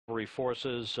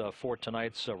forces for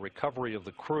tonight's recovery of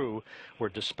the crew were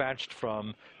dispatched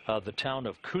from the town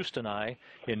of Kustanai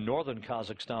in northern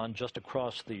Kazakhstan, just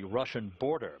across the Russian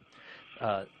border.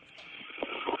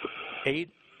 8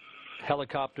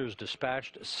 helicopters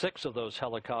dispatched. 6 of those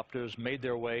helicopters made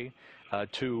their way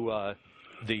to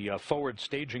the forward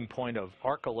staging point of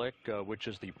Arkelik, which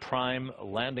is the prime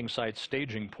landing site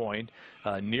staging point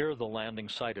near the landing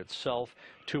site itself.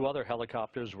 2 other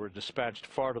helicopters were dispatched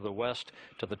far to the west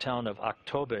to the town of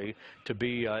Aktobe to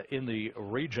be in the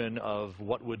region of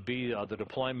what would be the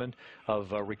deployment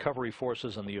of recovery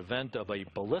forces in the event of a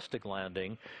ballistic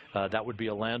landing. That would be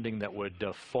a landing that would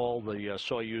fall the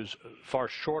Soyuz far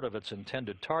short of its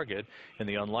intended target in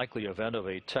the unlikely event of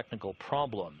a technical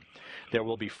problem. There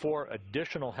will be 4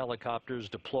 additional helicopters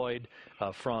deployed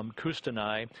from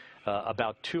Kustanai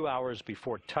about 2 hours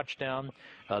before touchdown.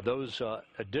 Those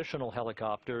additional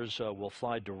helicopters will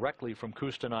fly directly from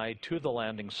Kustanai to the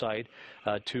landing site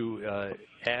to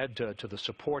add to the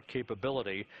support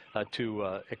capability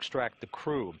to extract the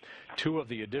crew. 2 of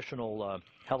the additional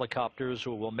helicopters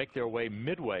will make their way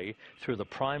midway through the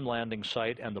prime landing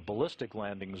site and the ballistic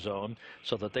landing zone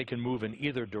so that they can move in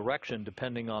either direction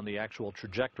depending on the actual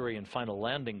trajectory and final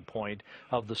landing point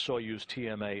of the Soyuz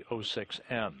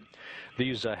TMA-06M.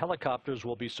 These helicopters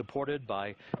will be supported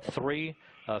by 3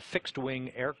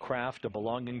 fixed-wing aircraft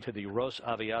belonging to the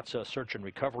Rosaviatsia Search and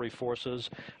Recovery Forces.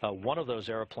 One of those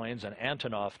airplanes, an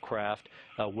Antonov craft,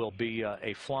 will be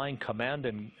a flying command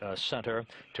and center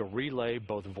to relay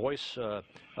both voice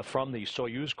from the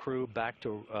Soyuz crew back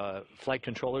to flight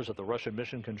controllers at the Russian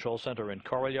Mission Control Center in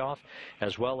Korolyov,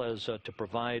 as well as to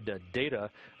provide data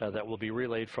that will be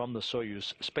relayed from the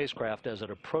Soyuz spacecraft as it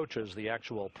approaches the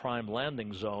actual prime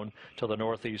landing zone to the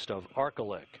northeast of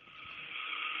Arkelik.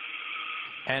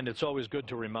 And it's always good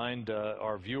to remind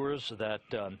our viewers that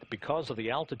because of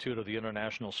the altitude of the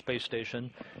International Space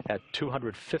Station at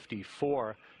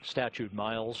 254 statute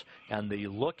miles and the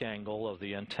look angle of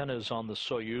the antennas on the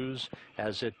Soyuz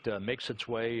as it makes its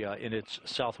way in its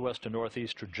southwest to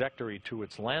northeast trajectory to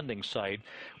its landing site,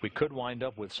 we could wind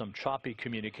up with some choppy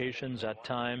communications at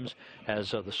times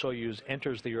as the Soyuz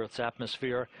enters the Earth's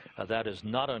atmosphere. That is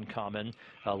not uncommon.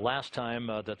 Last time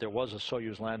that there was a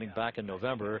Soyuz landing back in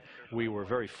November, we were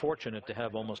very fortunate to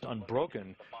have almost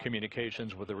unbroken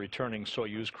communications with the returning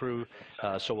Soyuz crew,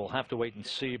 so we'll have to wait and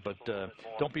see, but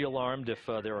don't be alarmed if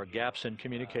there are gaps in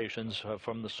communications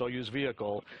from the Soyuz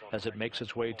vehicle as it makes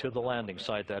its way to the landing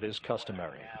site. That is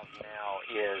customary. Now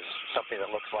is something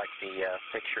that looks like the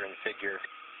picture in figure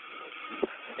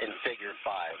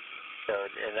 5. So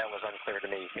and that was unclear to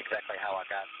me exactly how I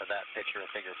got to that picture in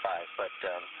figure 5, but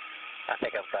I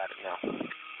think I've got it now.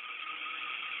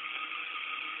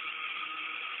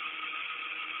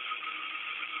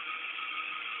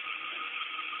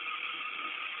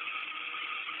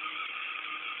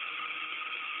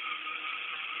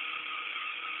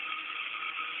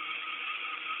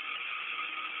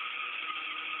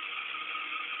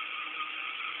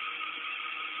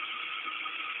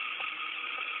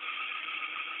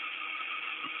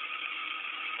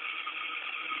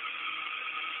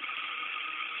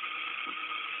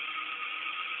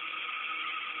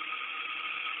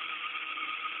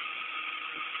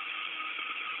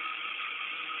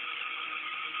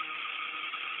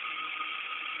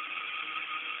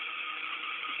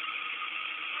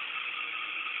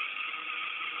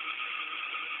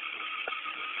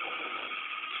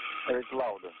 It's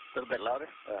louder. A little bit louder?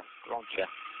 Yeah. Wrong chair.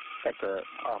 At the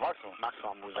maximum?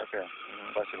 Maximum. Okay.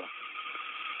 Спасибо.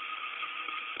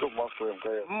 Тут Москва,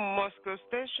 МКС. Moscow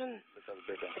Station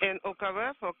in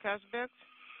UKV for Kazbek.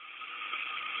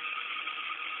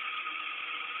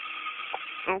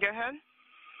 Go ahead.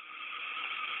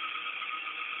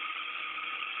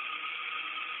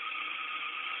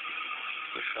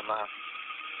 Тишина.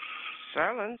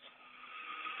 Silence.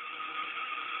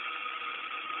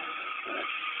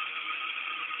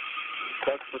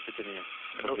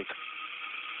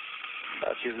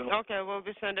 Okay, we'll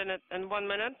be sending it in 1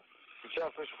 minute.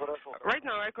 Right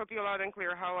now, I copy you loud and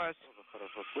clear. How was?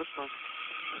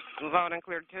 Loud and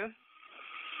clear, too.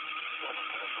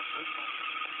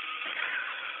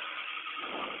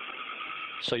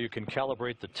 So you can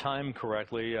calibrate the time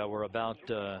correctly. We're about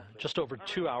just over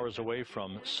 2 hours away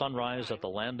from sunrise at the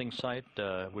landing site,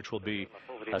 which will be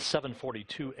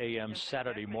 7:42 a.m.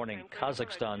 Saturday morning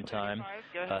Kazakhstan time,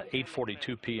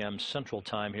 8:42 p.m. Central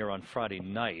Time here on Friday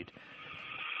night.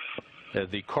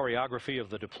 The choreography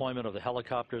of the deployment of the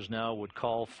helicopters now would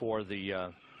call for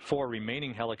the 4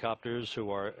 remaining helicopters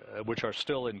which are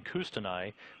still in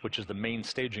Kustanai, which is the main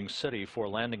staging city for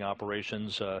landing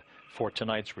operations for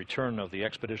tonight's return of the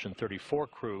Expedition 34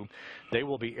 crew. They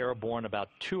will be airborne about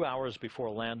 2 hours before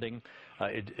landing.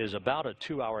 It is about a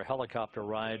 2-hour helicopter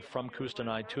ride from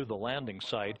Kustanai to the landing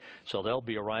site, so they'll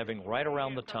be arriving right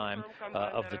around the time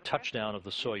of the touchdown of the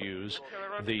Soyuz.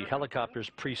 The helicopters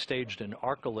pre-staged in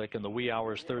Arkelik in the wee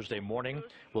hours Thursday morning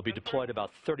will be deployed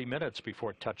about 30 minutes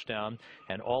before touchdown,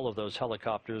 and all of those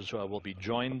helicopters will be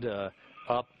joined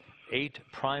up 8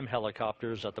 prime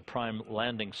helicopters at the prime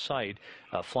landing site,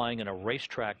 flying in a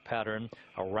racetrack pattern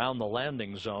around the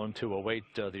landing zone to await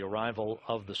the arrival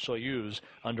of the Soyuz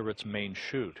under its main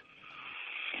chute.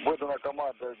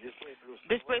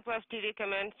 Display plus TV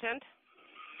command sent.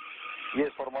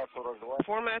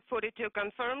 Format 42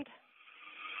 confirmed.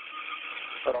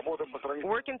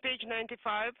 Working page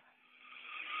 95.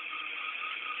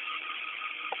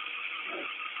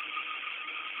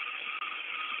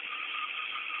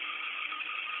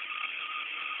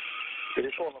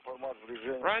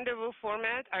 Rendezvous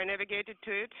format, I navigated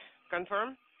to it.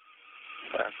 Confirm.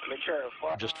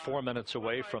 Just 4 minutes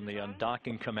away from the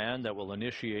undocking command that will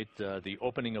initiate the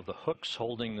opening of the hooks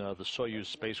holding the Soyuz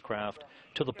spacecraft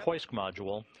to the Poisk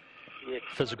module.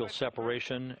 Physical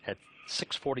separation at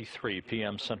 6:43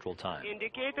 p.m. Central Time.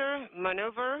 Indicator,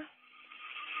 maneuver.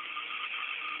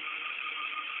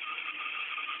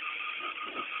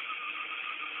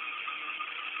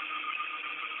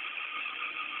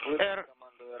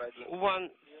 R1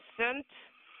 sent.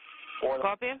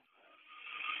 Copy.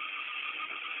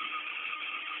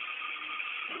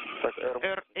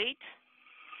 R8.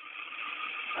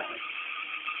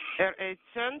 R8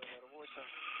 sent.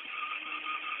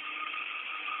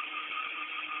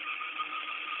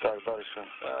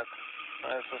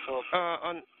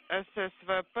 On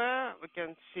SSVP, we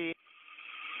can see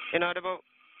inaudible.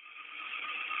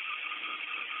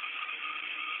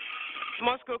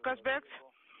 Moscow, Kazbek.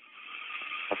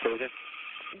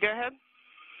 Go ahead.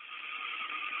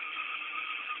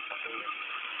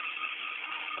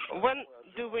 When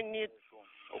do we need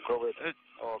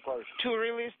to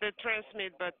release the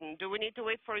transmit button? Do we need to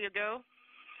wait for your go?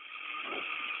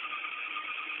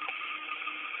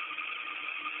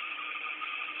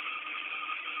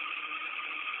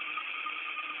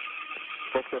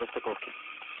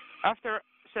 After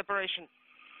separation.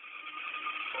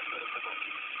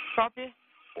 Copy.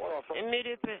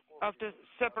 Immediately after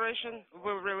separation,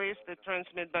 we'll release the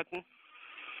transmit button.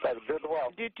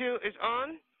 D2 is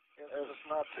on.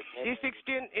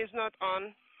 D16 is not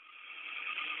on.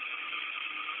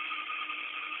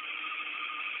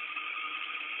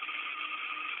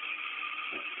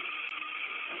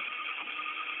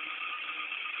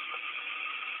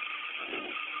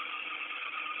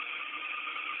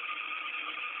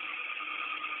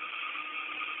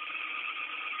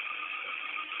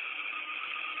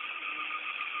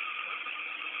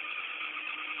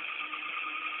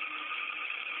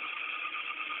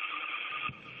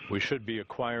 We should be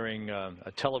acquiring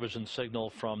a television signal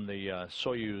from the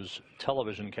Soyuz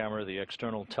television camera, the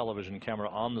external television camera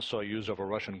on the Soyuz over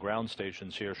Russian ground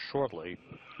stations here shortly.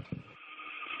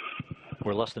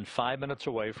 We're less than 5 minutes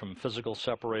away from physical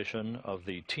separation of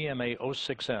the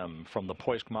TMA-06M from the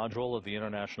Poisk module of the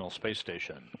International Space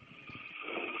Station.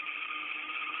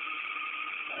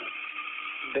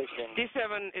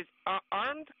 D7 is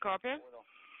armed. Copy.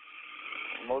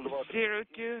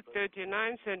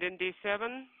 0239, send in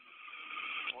D7.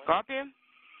 Copy.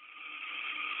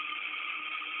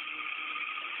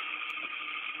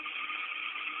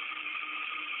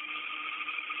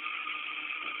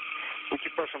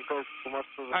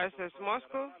 ISS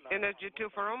Moscow, Energy 2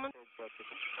 for Roman.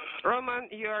 Roman,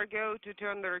 you are go to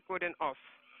turn the recording off.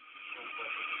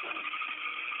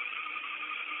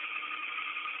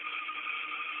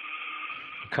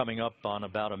 Coming up on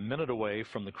about a minute away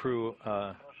from the crew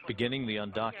beginning the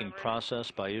undocking process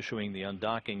by issuing the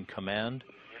undocking command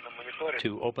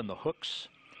to open the hooks.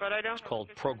 It's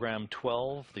called Program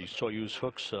 12. The Soyuz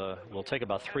hooks will take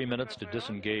about 3 minutes to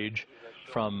disengage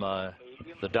from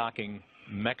the docking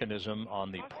mechanism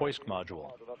on the Poisk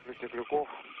module.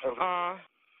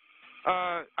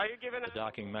 Are you given the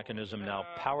docking mechanism now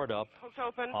powered up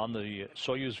on the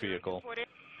Soyuz vehicle.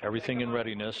 Everything in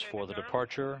readiness for the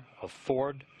departure of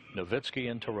Ford, Novitsky,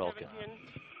 and Tarelkin.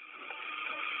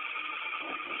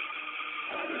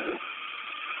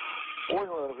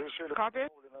 Copy.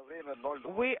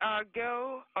 We are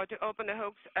go to open the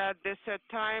hooks at the set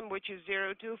time, which is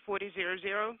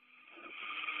 024000.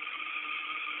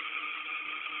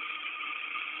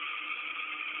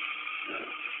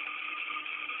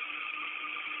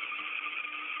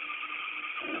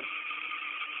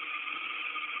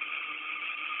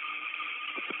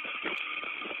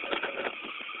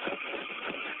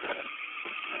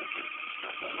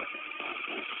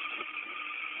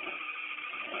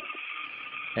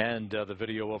 And the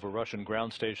video over Russian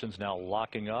ground stations now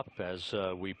locking up as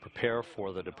we prepare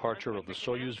for the departure of the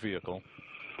Soyuz vehicle.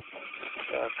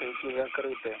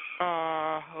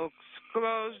 Hooks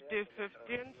closed,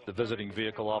 D15. The visiting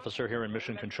vehicle officer here in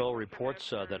Mission Control reports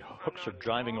that hooks are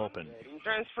driving open.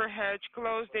 Transfer hatch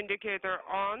closed, indicator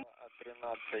on.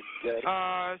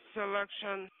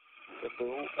 Selection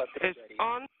is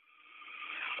on.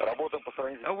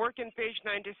 Working page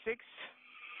 96.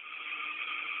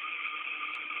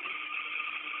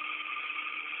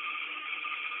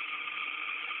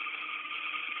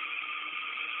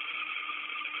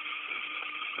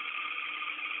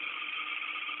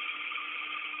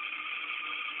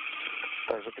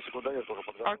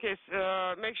 Okay,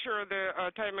 make sure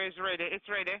the timer is ready. It's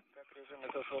ready.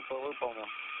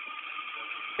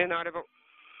 Inaudible.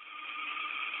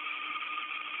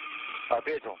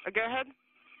 Go ahead.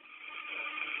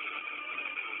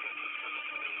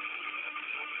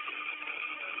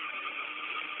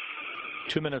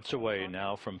 Two minutes away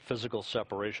now from physical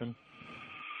separation.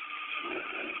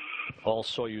 All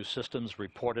Soyuz systems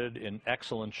reported in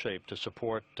excellent shape to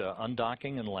support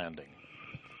undocking and landing.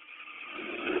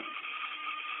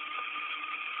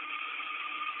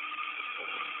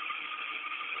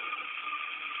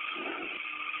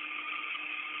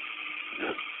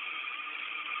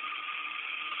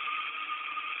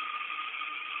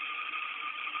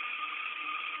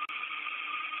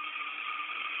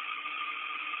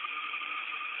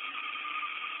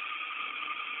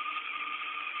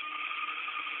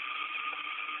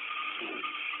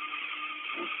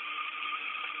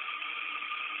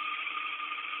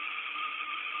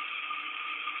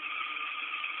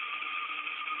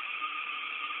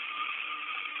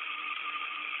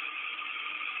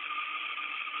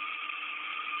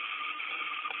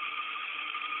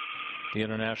 The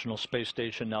International Space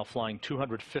Station now flying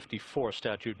 254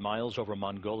 statute miles over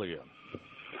Mongolia.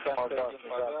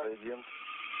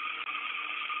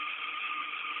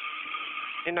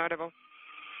 Inaudible.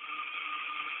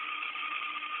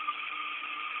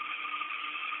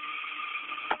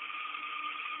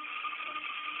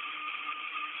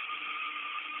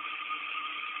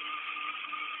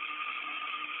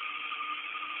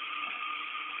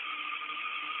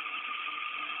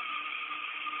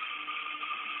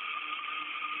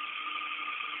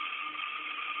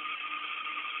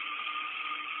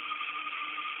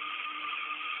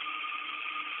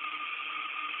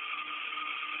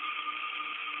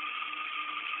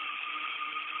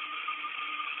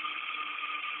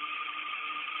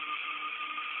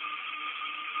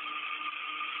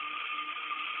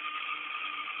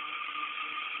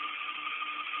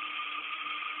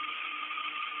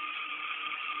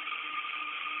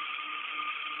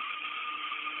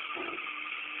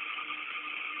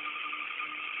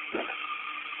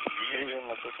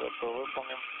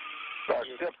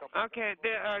 Okay,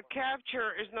 the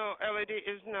capture is no LED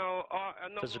is no.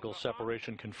 Physical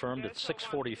separation confirmed at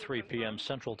 6:43 p.m.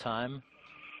 Central Time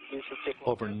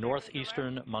over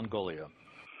northeastern Mongolia.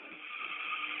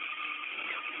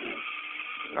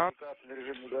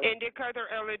 Indicator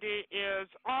LED is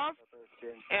off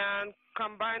and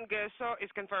combined GSO is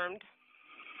confirmed.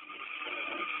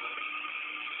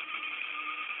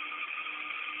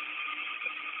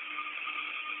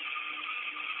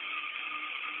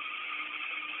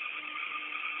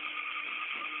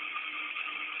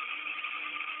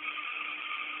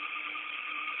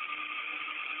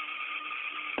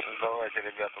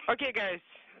 Okay, guys.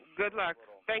 Good luck.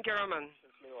 Thank you, Roman.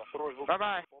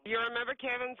 Bye-bye. You remember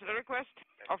Kevin's request?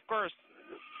 Of course.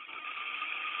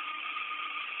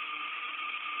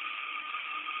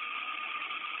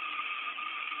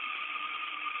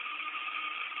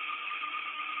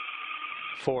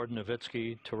 Ford,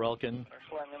 Nowitzki, Turelkin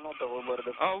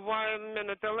 1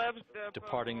 minute elapsed.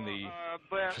 departing the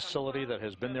facility that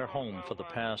has been their home for the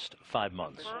past 5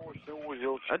 months.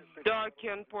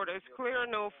 Docking port is clear,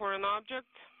 no foreign object.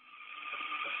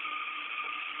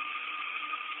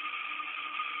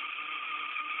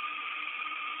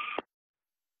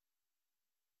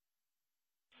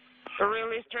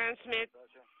 Release, transmit,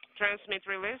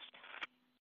 released.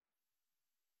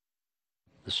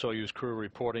 The Soyuz crew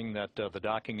reporting that the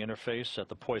docking interface at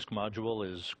the Poisk module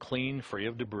is clean, free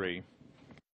of debris.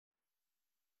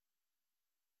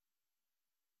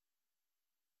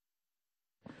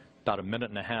 About a minute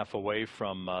and a half away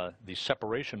from the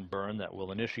separation burn that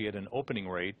will initiate an opening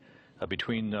rate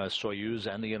between Soyuz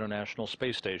and the International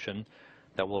Space Station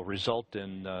that will result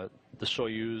in the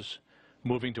Soyuz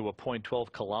moving to a point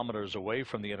 12 kilometers away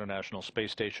from the International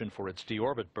Space Station for its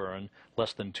deorbit burn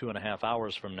less than 2.5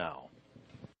 hours from now.